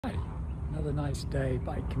Another nice day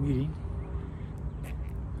bike commuting. You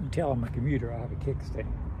can tell I'm a commuter, I have a kickstand.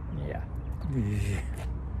 Yeah.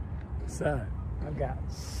 So, I've got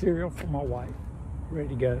cereal for my wife, ready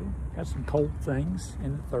to go. Got some cold things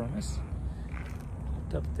in the thermos.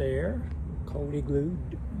 Up there, cold igloo,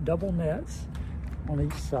 double nets on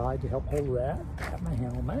each side to help hold that. Got my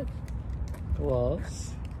helmet,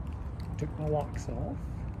 gloves, took my locks off.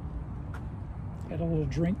 Got a little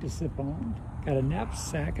drink to sip on. Got a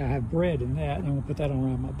knapsack, I have bread in that, and I'm gonna put that on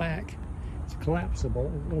around my back. It's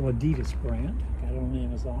collapsible, a little Adidas brand. Got it on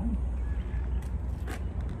Amazon.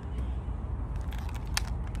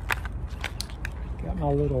 Got my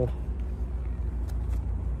little,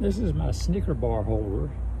 this is my Snicker bar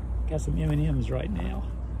holder. Got some M&Ms right now.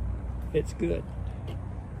 It's good.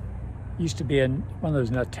 Used to be one of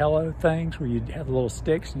those Nutella things where you'd have little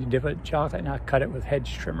sticks and you dip it in chocolate, and I cut it with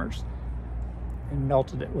hedge trimmers and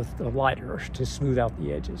melted it with the lighter to smooth out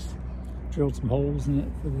the edges. Drilled some holes in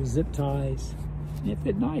it for the zip ties. And it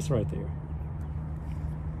fit nice right there.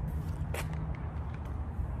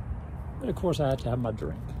 But of course I had to have my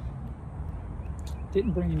drink.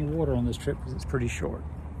 Didn't bring any water on this trip because it's pretty short.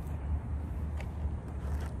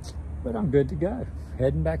 But I'm good to go.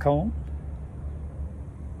 Heading back home.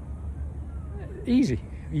 Easy.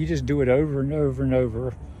 You just do it over and over and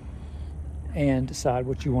over and decide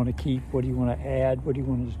what you want to keep, what do you want to add, what do you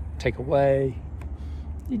want to take away.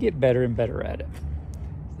 You get better and better at it.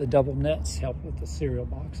 The double nets help with the cereal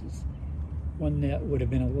boxes. One net would have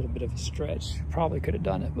been a little bit of a stretch. Probably could have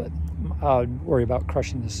done it, but I'd worry about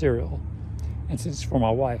crushing the cereal. And since it's for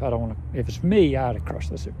my wife, I don't want to, if it's me, I'd have crushed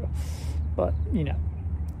the cereal. But, you know,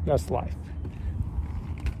 that's life.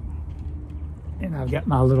 And I've got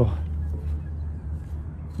my little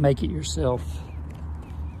make-it-yourself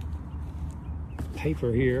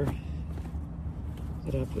paper here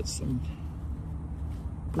that I put some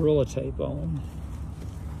Gorilla Tape on.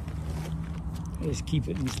 I just keep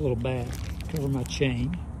it in this little bag, cover my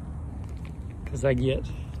chain, because I get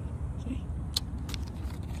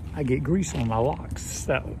grease on my locks,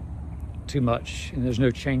 so too much, and there's no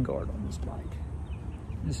chain guard on this bike.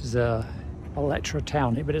 This is a Electra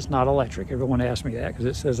Townie, but it's not electric. Everyone asks me that because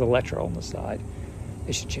it says Electra on the side.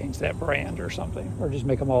 They should change that brand or something, or just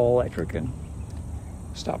make them all electric and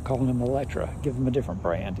stop calling them Electra, give them a different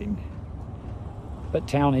branding. But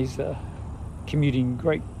Townie's a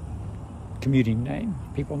great commuting name.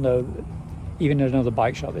 People know that, even at another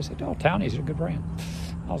bike shop, they said, oh, Townie's a good brand.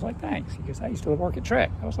 I was like, thanks. He goes, I used to work at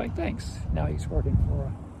Trek. I was like, thanks. Now he's working for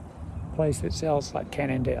a place that sells like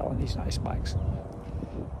Cannondale and these nice bikes.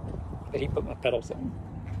 But he put my pedals on.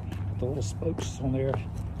 The little spokes on there,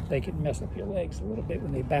 they can mess up your legs a little bit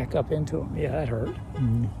when they back up into them. Yeah, that hurt.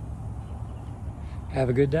 Have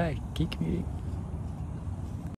a good day. Keep commuting.